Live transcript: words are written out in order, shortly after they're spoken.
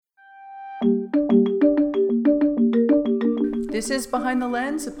This is Behind the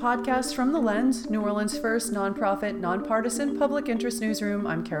Lens, a podcast from The Lens, New Orleans' first nonprofit, nonpartisan public interest newsroom.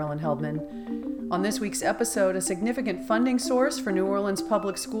 I'm Carolyn Heldman. On this week's episode, a significant funding source for New Orleans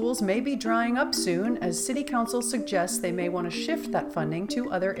public schools may be drying up soon as City Council suggests they may want to shift that funding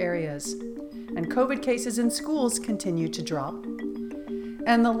to other areas. And COVID cases in schools continue to drop.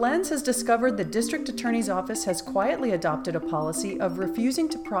 And The Lens has discovered the District Attorney's Office has quietly adopted a policy of refusing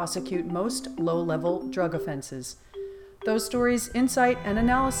to prosecute most low-level drug offenses. Those stories, insight, and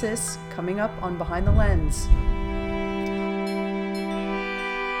analysis coming up on Behind the Lens.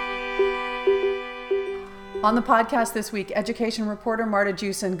 On the podcast this week, education reporter Marta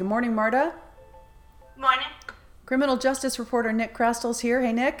Jewson. Good morning, Marta. Good morning. Criminal justice reporter Nick Krastel's here.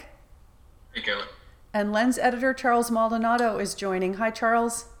 Hey, Nick. Hey, Carolyn. And Lens editor Charles Maldonado is joining. Hi,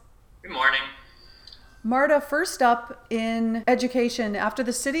 Charles. Good morning. Marta, first up in education, after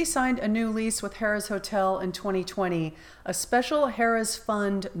the city signed a new lease with Harrah's Hotel in 2020, a special Harrah's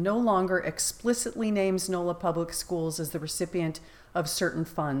fund no longer explicitly names NOLA Public Schools as the recipient of certain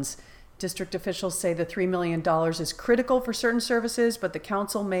funds. District officials say the $3 million is critical for certain services, but the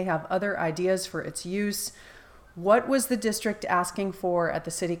council may have other ideas for its use. What was the district asking for at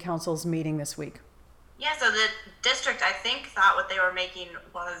the city council's meeting this week? Yeah, so the district, I think, thought what they were making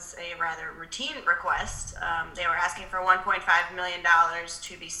was a rather routine request. They were asking for $1.5 million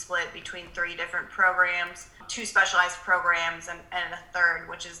to be split between 3 different programs, 2 specialized programs, and a third,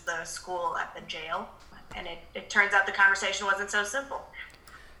 which is the school at the jail. And it turns out the conversation wasn't so simple.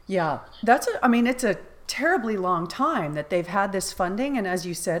 Yeah, it's a terribly long time that they've had this funding. And as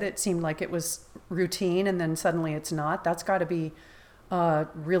you said, it seemed like it was routine and then suddenly it's not. That's got to be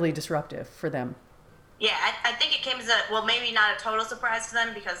really disruptive for them. Yeah, I think it came as maybe not a total surprise to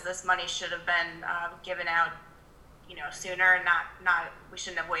them because this money should have been given out, sooner. We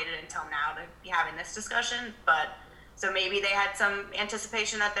shouldn't have waited until now to be having this discussion. But so maybe they had some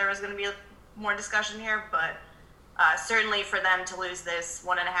anticipation that there was going to be more discussion here. But certainly for them to lose this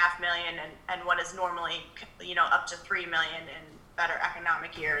 $1.5 million and what is normally, up to $3 million in better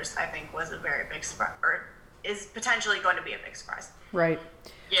economic years, I think was a very big surprise, or is potentially going to be a big surprise. Right.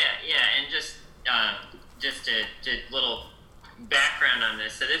 Yeah, and just a little background on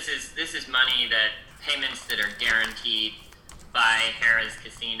this. So this is money that payments that are guaranteed by Harrah's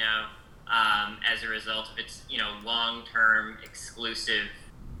Casino as a result of its long-term exclusive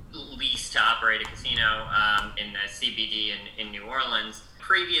lease to operate a casino in the CBD in New Orleans.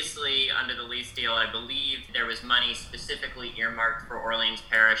 Previously, under the lease deal, I believe there was money specifically earmarked for Orleans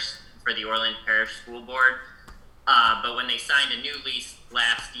Parish, for the Orleans Parish School Board. But when they signed a new lease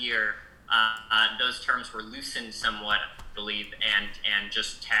last year, those terms were loosened somewhat, I believe, and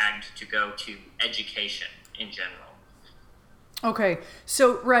just tagged to go to education in general. Okay,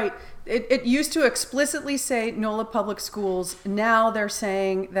 so right, it used to explicitly say NOLA Public Schools. Now they're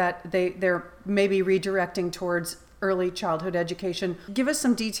saying that they're maybe redirecting towards early childhood education. Give us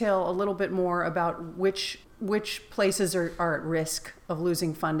some detail a little bit more about which places are at risk of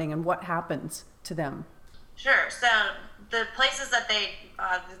losing funding and what happens to them. Sure. So the places that the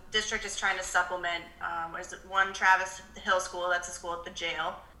district is trying to supplement is one, Travis Hill School, that's a school at the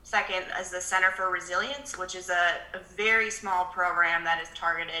jail. Second is the Center for Resilience, which is a very small program that is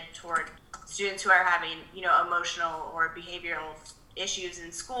targeted toward students who are having, emotional or behavioral issues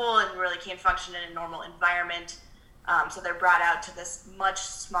in school and really can't function in a normal environment. So they're brought out to this much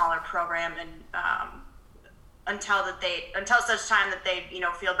smaller program and until such time that they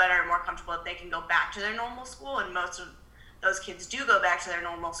feel better and more comfortable that they can go back to their normal school, and most of those kids do go back to their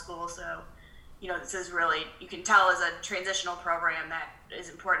normal school. So this is really, you can tell, is a transitional program that is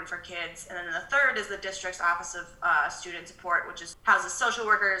important for kids. And then the third is the district's Office of Student Support, which houses social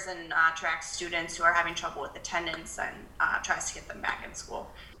workers and tracks students who are having trouble with attendance and tries to get them back in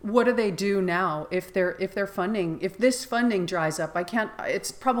school. What do they do now if this funding dries up?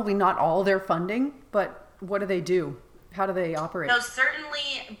 It's probably not all their funding, but what do they do? How do they operate? No,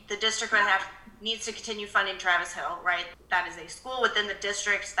 certainly the district needs to continue funding Travis Hill, right? That is a school within the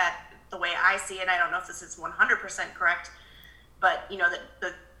district that, the way I see it, I don't know if this is 100% correct, but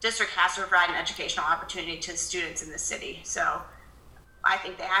the district has to provide an educational opportunity to students in the city. So I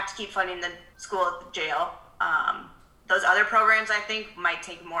think they have to keep funding the school at the jail. Those other programs, I think, might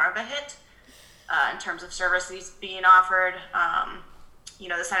take more of a hit in terms of services being offered.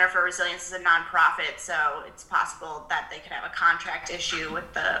 The Center for Resilience is a nonprofit, so it's possible that they could have a contract issue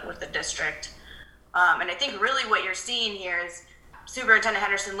with the district. And I think really what you're seeing here is Superintendent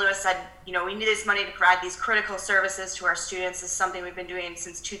Henderson Lewis said, we need this money to provide these critical services to our students. This is something we've been doing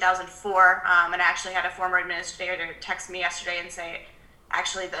since 2004. And I actually had a former administrator text me yesterday and say,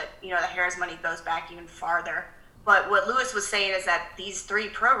 actually, that, the Harrah's money goes back even farther. But what Lewis was saying is that these three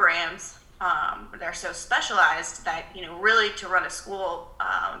programs, they're so specialized that, really to run a school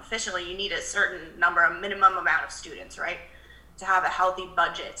efficiently, you need a minimum amount of students, right? To have a healthy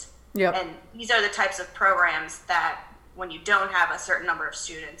budget. Yep. And these are the types of programs that when you don't have a certain number of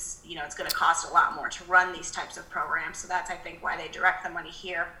students, it's going to cost a lot more to run these types of programs. So that's, I think, why they direct the money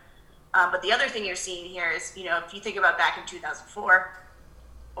here. But the other thing you're seeing here is, if you think about back in 2004,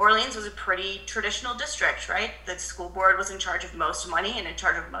 Orleans was a pretty traditional district, right? The school board was in charge of most money and in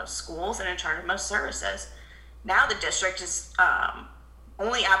charge of most schools and in charge of most services. Now the district is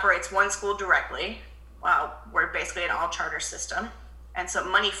only operates one school directly. We're basically an all-charter system. And so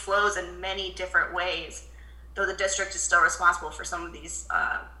money flows in many different ways, though the district is still responsible for some of these,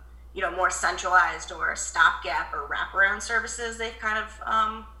 more centralized or stopgap or wraparound services. They've kind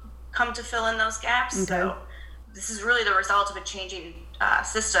of come to fill in those gaps. Okay. So this is really the result of a changing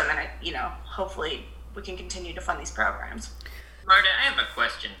system, and hopefully we can continue to fund these programs. Marta, I have a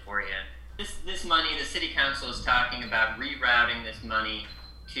question for you. This money, the city council is talking about rerouting this money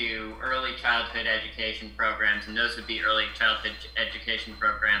to early childhood education programs, and those would be early childhood education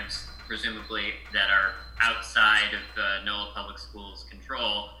programs, presumably, that are outside of NOLA Public Schools'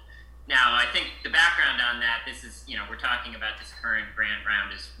 control. Now, I think the background on that, this is, we're talking about this current grant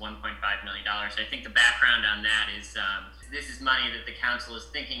round is $1.5 million. I think the background on that is this is money that the council is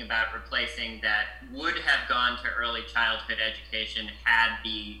thinking about replacing that would have gone to early childhood education had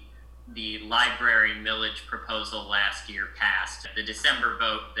the library millage proposal last year passed. The December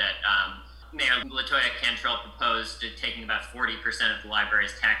vote that Mayor LaToya Cantrell proposed taking about 40% of the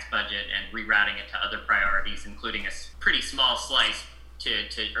library's tax budget and rerouting it to other priorities, including a pretty small slice to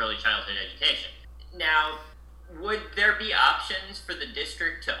early childhood education. Now, would there be options for the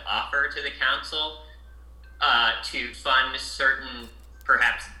district to offer to the council to fund certain,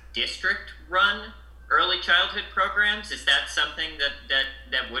 perhaps district-run early childhood programs? Is that something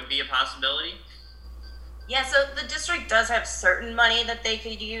that would be a possibility? Yeah, so the district does have certain money that they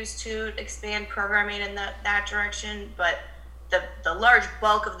could use to expand programming in that direction, but the large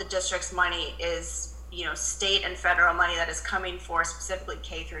bulk of the district's money is state and federal money that is coming for specifically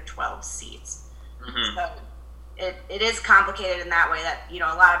K through 12 seats. Mm-hmm. So it is complicated in that way that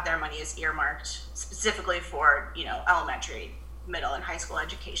a lot of their money is earmarked specifically for elementary, middle, and high school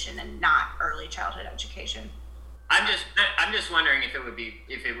education and not early childhood education. I'm just wondering if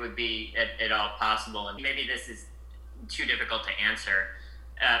it would be at all possible, and maybe this is too difficult to answer,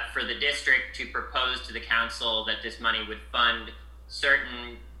 for the district to propose to the council that this money would fund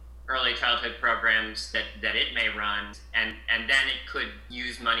certain early childhood programs that it may run, and then it could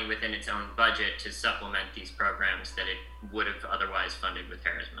use money within its own budget to supplement these programs that it would have otherwise funded with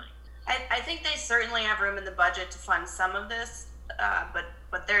Harris money. I think they certainly have room in the budget to fund some of this,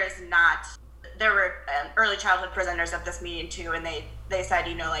 but there is not. There were early childhood presenters at this meeting too, and they said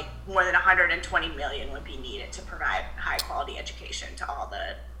more than 120 million would be needed to provide high quality education to all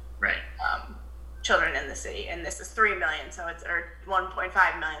the children in the city, and this is 3 million, so it's or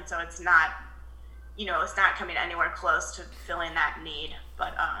 1.5 million, so it's not it's not coming anywhere close to filling that need.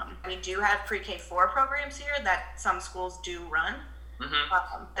 But we do have pre-K4 programs here that some schools do run.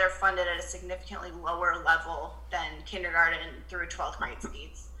 Mm-hmm. They're funded at a significantly lower level than kindergarten through 12th grade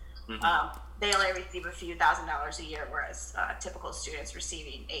seats. Mm-hmm. They only receive a few $1,000s a year, whereas typical students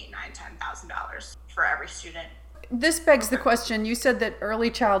receiving $8,000, $9,000, $10,000 for every student. This begs the question. You said that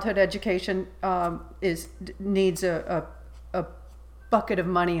early childhood education needs a bucket of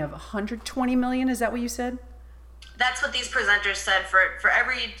money of $120 million. Is that what you said? That's what these presenters said. For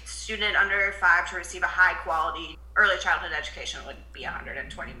every student under 5 to receive a high quality early childhood education would be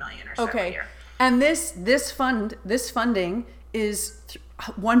 $120 million or so a year. And this funding is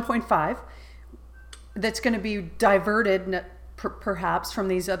 1.5 that's going to be diverted perhaps from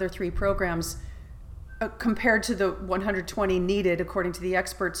these other three programs compared to the 120 needed according to the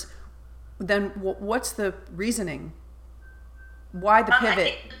experts. Then what's the reasoning? Why the pivot? I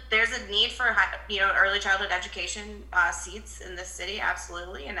think there's a need for early childhood education seats in this city,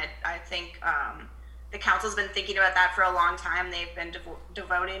 absolutely, and I think the council's been thinking about that for a long time. They've been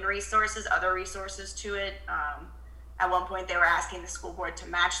devoting other resources to it. At one point, they were asking the school board to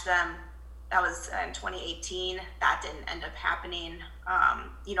match them. That was in 2018. That didn't end up happening.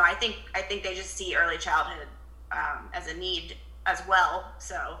 I think they just see early childhood as a need as well.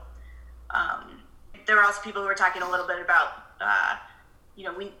 So there were also people who were talking a little bit about,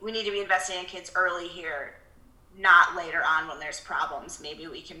 we need to be investing in kids early here, not later on when there's problems. Maybe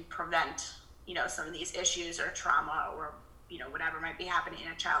we can prevent, some of these issues or trauma or, whatever might be happening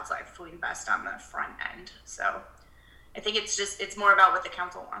in a child's life if we invest on the front end. So I think it's more about what the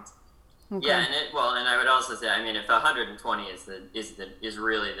council wants. Okay. Yeah, and I would also say, I mean, if 120 is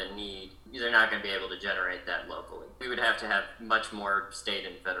really the need, they're not going to be able to generate that locally. We would have to have much more state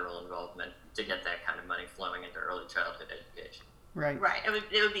and federal involvement to get that kind of money flowing into early childhood education. Right.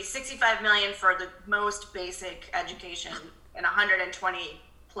 It would be $65 million for the most basic education and 120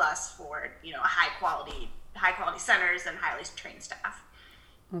 plus for high quality centers and highly trained staff.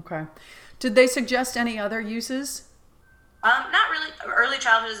 Okay. Did they suggest any other uses? Not really. Early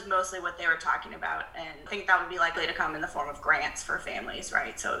childhood is mostly what they were talking about, and I think that would be likely to come in the form of grants for families,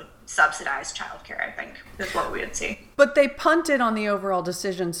 right? So subsidized childcare, I think, is what we would see. But they punted on the overall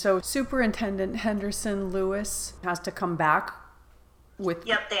decision, so Superintendent Henderson Lewis has to come back with...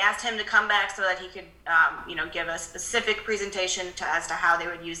 Yep, they asked him to come back so that he could, give a specific presentation as to how they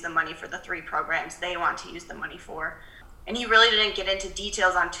would use the money for the 3 programs they want to use the money for. And he really didn't get into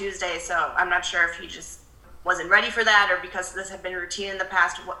details on Tuesday, so I'm not sure if he just wasn't ready for that, or because this had been routine in the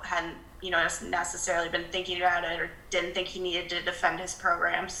past, hadn't necessarily been thinking about it, or didn't think he needed to defend his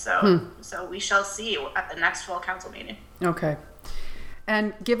program. So we shall see at the next full council meeting. Okay.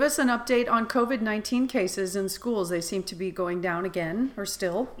 And give us an update on COVID-19 cases in schools. They seem to be going down again, or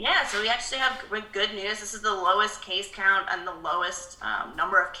still. Yeah, so we actually have good news. This is the lowest case count and the lowest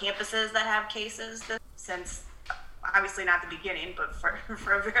number of campuses that have cases since, obviously not the beginning, but for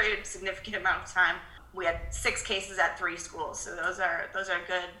a very significant amount of time. We had 6 cases at 3 schools, so those are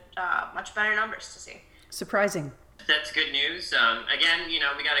good, much better numbers to see. Surprising. That's good news. Again, we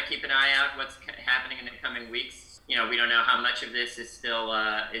got to keep an eye out what's happening in the coming weeks. We don't know how much of this is still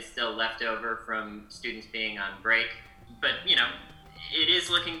left over from students being on break, but it is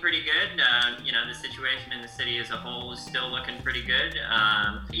looking pretty good. The situation in the city as a whole is still looking pretty good.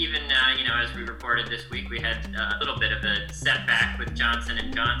 Even as we reported this week, we had a little bit of a setback with Johnson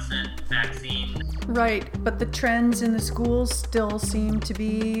 & Johnson vaccine. Right, but the trends in the schools still seem to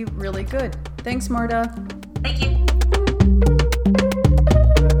be really good. Thanks, Marta. Thank you.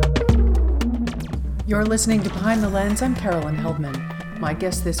 You're listening to Behind the Lens. I'm Carolyn Heldman. My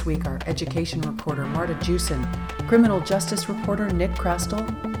guests this week are education reporter Marta Jewson, criminal justice reporter Nick Krastel,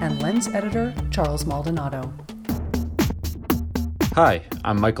 and Lens editor Charles Maldonado. Hi,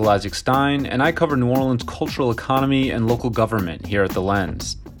 I'm Michael Isaac Stein, and I cover New Orleans' cultural economy and local government here at The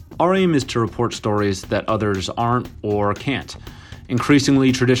Lens. Our aim is to report stories that others aren't or can't.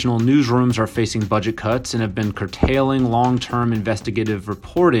 Increasingly, traditional newsrooms are facing budget cuts and have been curtailing long-term investigative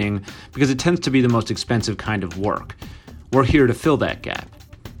reporting because it tends to be the most expensive kind of work. We're here to fill that gap.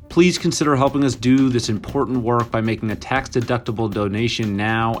 Please consider helping us do this important work by making a tax-deductible donation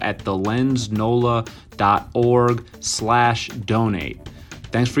now at thelensnola.org/donate.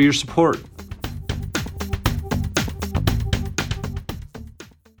 Thanks for your support.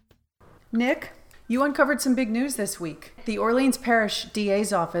 Nick, you uncovered some big news this week. The Orleans Parish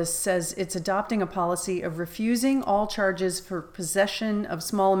DA's office says it's adopting a policy of refusing all charges for possession of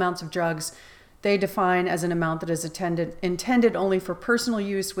small amounts of drugs they define as an amount that is intended only for personal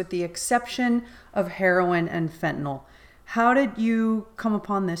use, with the exception of heroin and fentanyl. How did you come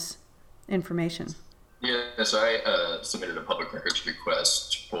upon this information? Yeah, so I submitted a public records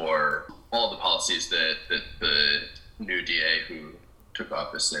request for all the policies that the new DA who took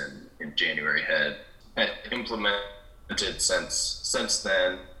office in January had implemented since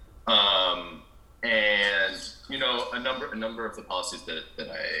then. And a number of the policies that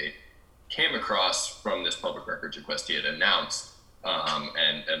I came across from this public records request he had announced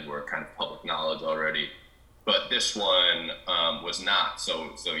and were kind of public knowledge already, but this one was not.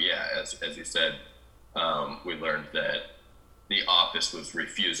 So yeah, as you said, we learned that the office was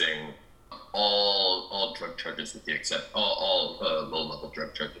refusing all drug charges with the all low-level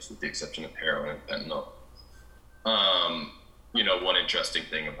drug charges with the exception of heroin and fentanyl. One interesting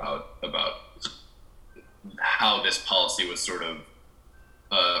thing about how this policy was sort of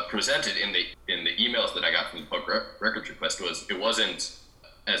presented in the emails that I got from the public records request was it wasn't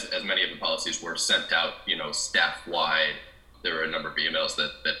as many of the policies were sent out, staff-wide. There were a number of emails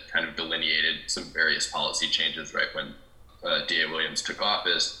that kind of delineated some various policy changes right when DA Williams took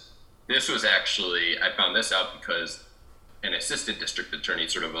office. This was actually, I found this out because an assistant district attorney,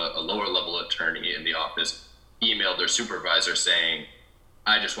 sort of a lower level attorney in the office, emailed their supervisor saying,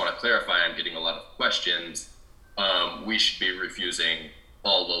 I just want to clarify, I'm getting a lot of questions. We should be refusing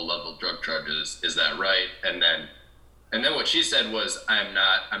all low-level drug charges. Is that right? And then what she said was, I'm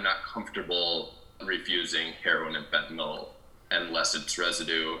not comfortable refusing heroin and fentanyl unless it's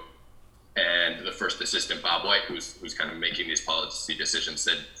residue. And the first assistant, Bob White, who's kind of making these policy decisions,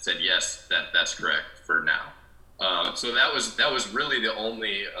 said yes, that's correct for now. So that was really the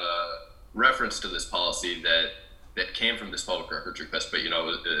only reference to this policy that came from this public records request. But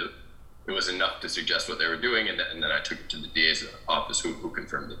it was enough to suggest what they were doing, and then I took it to the DA's office, who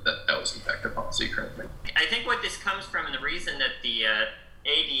confirmed that was in fact a policy currently. I think what this comes from, and the reason that the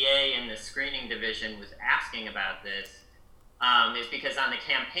ADA and the screening division was asking about this is because on the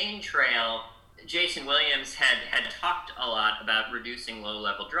campaign trail, Jason Williams had talked a lot about reducing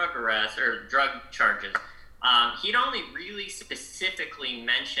low-level drug arrests or drug charges. He'd only really specifically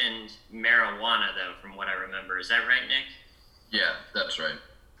mentioned marijuana, though, from what I remember. Is that right, Nick? Yeah, that's right.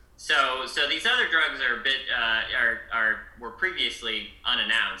 So these other drugs are a bit were previously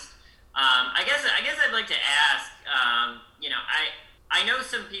unannounced. I guess I'd like to ask. I know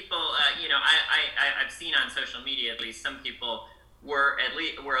some people. I've seen on social media, at least, some people were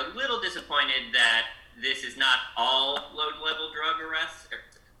a little disappointed that this is not all low-level drug arrests.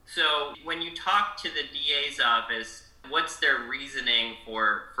 So when you talk to the DA's office, what's their reasoning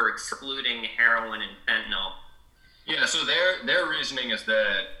for excluding heroin and fentanyl? Yeah, so their reasoning is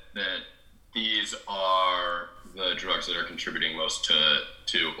that these are the drugs that are contributing most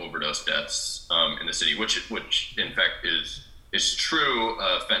to overdose deaths in the city, which in fact is true.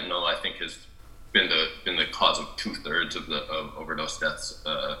 Fentanyl, I think, has been the cause of 2/3 of overdose deaths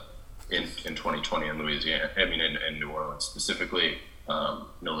in 2020 in Louisiana. I mean, in New Orleans specifically.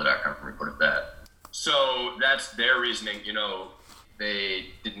 NOLA.com reported that. So that's their reasoning.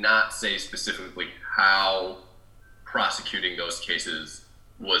 They did not say specifically how prosecuting those cases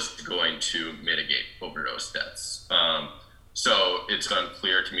was going to mitigate overdose deaths. So it's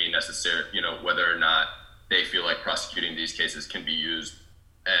unclear to me whether or not they feel like prosecuting these cases can be used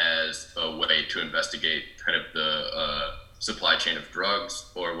as a way to investigate kind of the supply chain of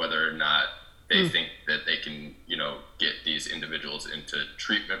drugs, or whether or not they think that they can, get these individuals into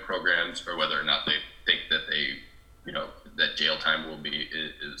treatment programs, or whether or not they think that that jail time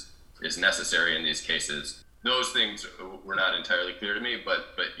is necessary in these cases. Those things were not entirely clear to me,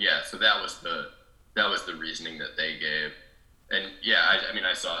 but yeah. So that was the reasoning that they gave, and yeah,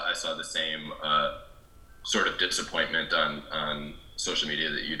 I saw the same sort of disappointment on social media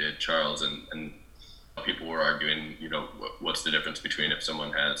that you did, Charles, and people were arguing, what's the difference between if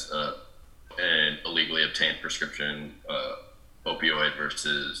someone has an illegally obtained prescription opioid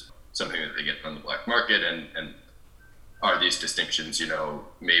versus something that they get on the black market, and are these distinctions,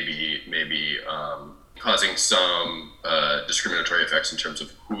 maybe causing some discriminatory effects in terms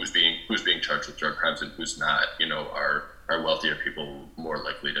of who's being charged with drug crimes and who's not. Are wealthier people more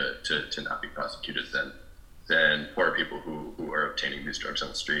likely to not be prosecuted than poor people who are obtaining these drugs on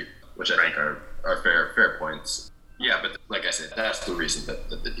the street, which I think are fair points. Yeah, but like I said, that's the reason that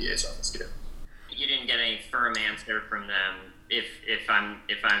the DA's office gave. You didn't get any firm answer from them, if I'm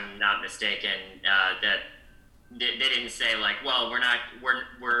not mistaken, that they didn't say like, well,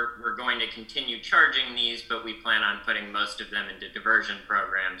 we're going to continue charging these, but we plan on putting most of them into diversion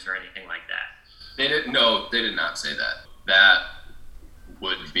programs or anything like that. They did not say that. That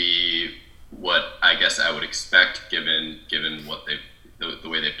would be what I guess I would expect, given what the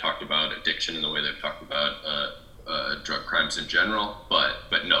way they've talked about addiction and the way they've talked about drug crimes in general,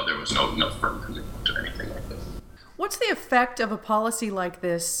 but no, there was no firm commitment to anything like this. What's the effect of a policy like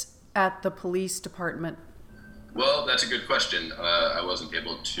this at the police department? Well, that's a good question. I wasn't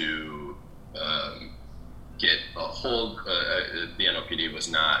able to get a hold. The NOPD was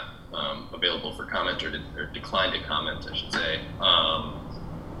not available for comment, or declined to comment, I should say.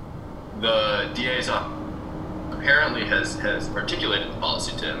 The DA's apparently has articulated the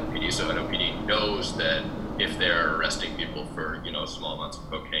policy to NOPD, so NOPD knows that if they're arresting people for small amounts of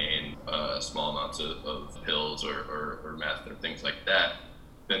cocaine, small amounts of pills or meth or things like that,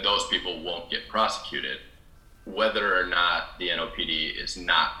 then those people won't get prosecuted. Whether or not the NOPD is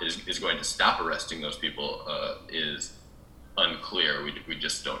going to stop arresting those people is unclear. We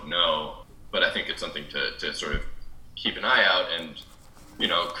just don't know. But I think it's something to sort of keep an eye out, and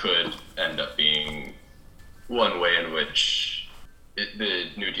could end up being one way in which the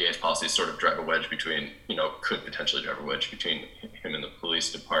new DA's policies sort of drive a wedge between, could potentially drive a wedge between him and the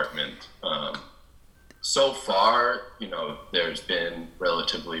police department. So far, there's been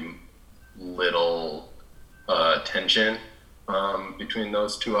relatively little tension between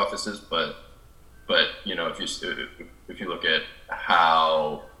those two offices, but if you look at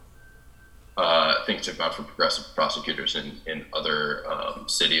how things have gone for progressive prosecutors in other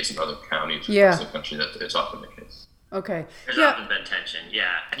cities and other counties across the country, that it's often the case. Okay. There's often been tension,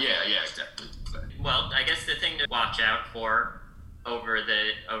 yeah. Yeah, exactly. Well, I guess the thing to watch out for over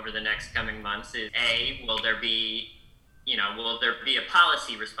the next coming months is will there be a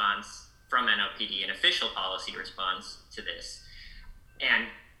policy response from NOPD, an official policy response to this? And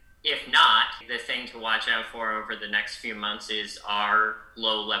If not, the thing to watch out for over the next few months is are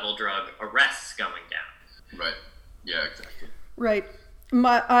low-level drug arrests going down. Right. Yeah, exactly. Right.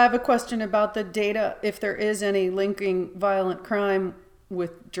 I have a question about the data, if there is any linking violent crime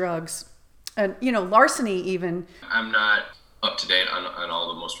with drugs. And, larceny even. I'm not up to date on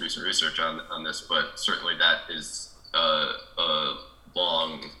all the most recent research on this, but certainly that is a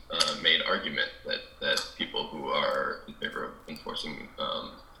long made argument that people who are in favor of enforcing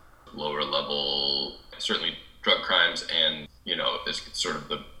lower level, certainly drug crimes, and it's sort of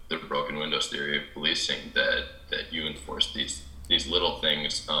the broken windows theory of policing, that you enforce these little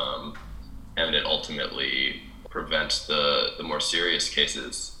things, and it ultimately prevents the more serious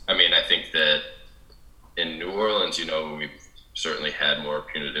cases. I mean, I think that in New Orleans, we've certainly had more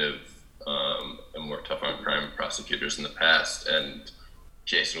punitive and more tough on crime prosecutors in the past, and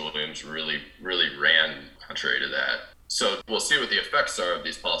Jason Williams really ran contrary to that. So we'll see what the effects are of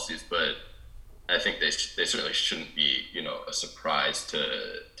these policies, but I think they certainly shouldn't be, a surprise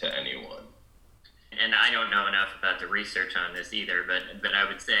to anyone. And I don't know enough about the research on this either, but I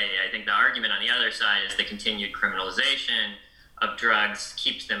would say I think the argument on the other side is the continued criminalization of drugs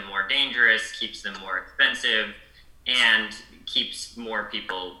keeps them more dangerous, keeps them more expensive, and keeps more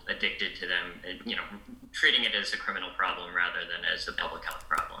people addicted to them, treating it as a criminal problem rather than as a public health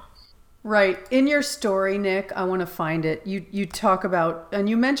problem. Right. In your story, Nick, I want to find it. You talk about, and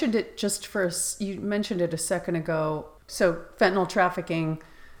you mentioned it you mentioned it a second ago. So fentanyl trafficking,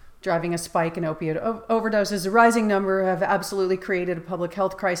 driving a spike in opiate overdoses. A rising number have absolutely created a public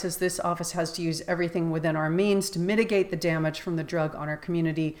health crisis. This office has to use everything within our means to mitigate the damage from the drug on our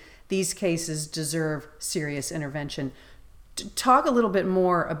community. These cases deserve serious intervention. Talk a little bit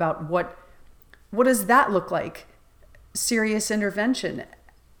more about what does that look like? Serious intervention.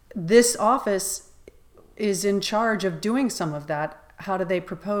 This office is in charge of doing some of that. How do they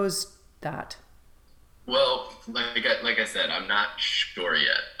propose that? Well, like I said, I'm not sure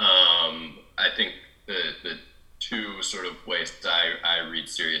yet. I think the two sort of ways I read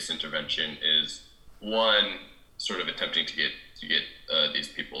serious intervention is, one, sort of attempting to get these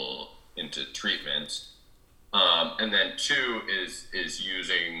people into treatment, and then two is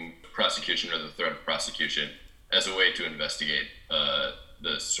using prosecution or the threat of prosecution as a way to investigate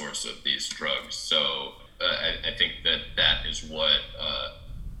the source of these drugs. So I think that is what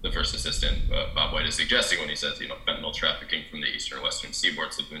the first assistant, Bob White, is suggesting when he says, fentanyl trafficking from the eastern and western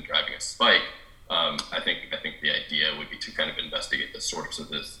seaboards have been driving a spike. I think the idea would be to kind of investigate the source of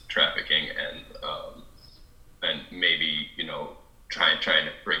this trafficking and maybe, trying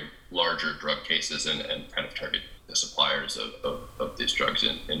to bring larger drug cases and kind of target the suppliers of these drugs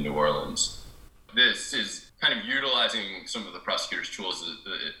in New Orleans. This is kind of utilizing some of the prosecutor's tools.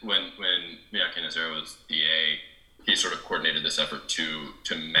 When Bianca Nazaro was DA, he sort of coordinated this effort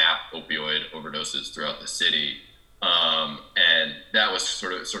to map opioid overdoses throughout the city, and that was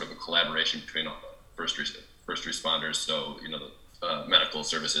sort of a collaboration between all the first responders, so the medical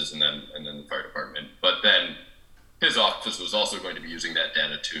services and then the fire department. But then his office was also going to be using that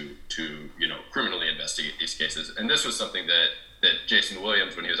data to criminally investigate these cases, and this was something that Jason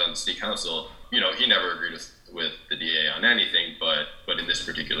Williams, when he was on the city council, he never agreed with the DA on anything, but in this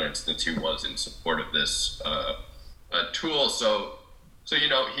particular instance, he was in support of this tool. So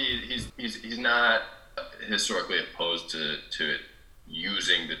he's not historically opposed to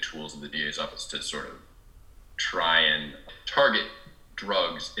using the tools of the DA's office to sort of try and target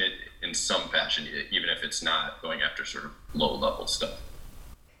drugs in some fashion, even if it's not going after sort of low-level stuff.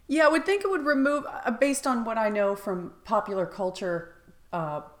 Yeah, I would think it would remove, based on what I know from popular culture,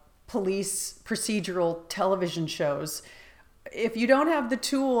 police procedural television shows, if you don't have the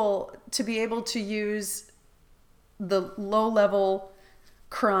tool to be able to use the low-level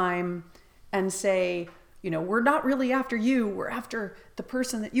crime and say, we're not really after you, we're after the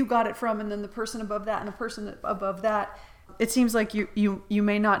person that you got it from, and then the person above that, and the person above that, it seems like you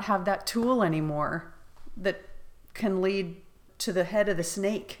may not have that tool anymore that can lead to the head of the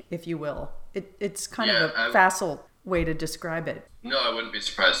snake, if you will. It's kind of a facile way to describe it. No, I wouldn't be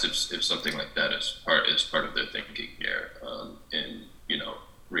surprised if something like that is part of their thinking here, in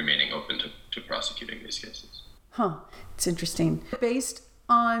remaining open to prosecuting these cases. Huh. It's interesting. Based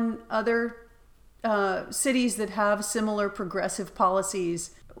on other cities that have similar progressive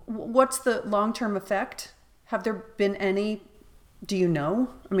policies, what's the long-term effect? Have there been any? Do you know?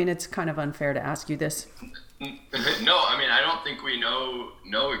 I mean, it's kind of unfair to ask you this. No, I mean, I don't think we know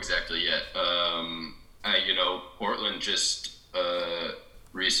exactly yet. Portland just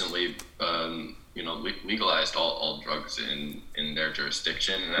recently, legalized all drugs in their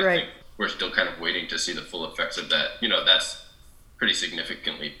jurisdiction, and I think we're still kind of waiting to see the full effects of that. That's pretty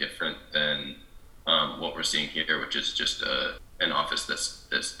significantly different than what we're seeing here, which is just an office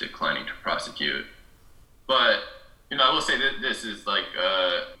that's declining to prosecute. But I will say that this is like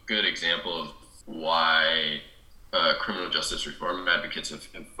a good example of why criminal justice reform advocates have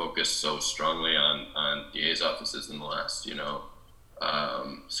focused so strongly on DA's offices in the last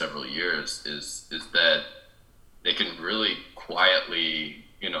several years. Is that they can really quietly,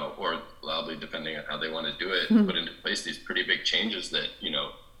 or loudly, depending on how they want to do it, put into place these pretty big changes that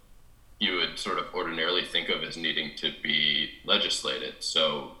you would sort of ordinarily think of as needing to be legislated.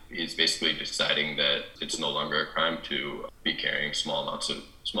 So he's basically deciding that it's no longer a crime to be carrying small amounts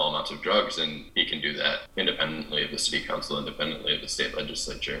of drugs, and he can do that independently of the city council, independently of the state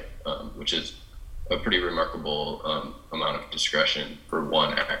legislature, which is a pretty remarkable amount of discretion for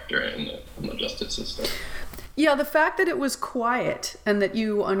one actor in the justice system. Yeah, the fact that it was quiet and that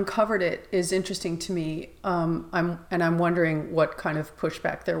you uncovered it is interesting to me. I'm wondering what kind of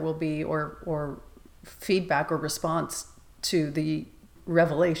pushback there will be, or feedback or response to the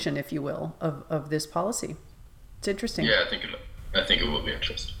revelation, if you will, of this policy. It's interesting. Yeah, I think it will be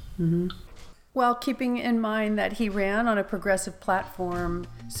interesting. Mm-hmm. Well, keeping in mind that he ran on a progressive platform,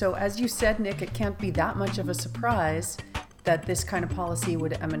 so as you said, Nick, it can't be that much of a surprise that this kind of policy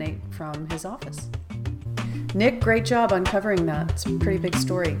would emanate from his office. Nick, great job uncovering that. It's a pretty big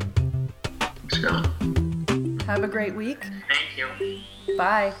story. Thanks, Caroline. Have a great week. Thank you.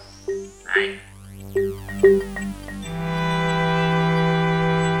 Bye. Bye.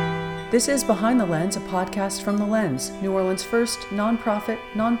 This is Behind the Lens, a podcast from The Lens, New Orleans' first nonprofit,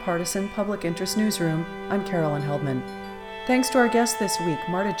 nonpartisan public interest newsroom. I'm Carolyn Heldman. Thanks to our guests this week,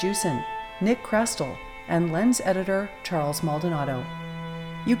 Marta Jewson, Nick Crestel, and Lens editor Charles Maldonado.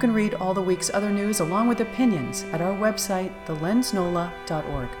 You can read all the week's other news along with opinions at our website,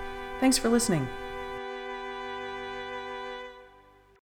 thelensnola.org. Thanks for listening.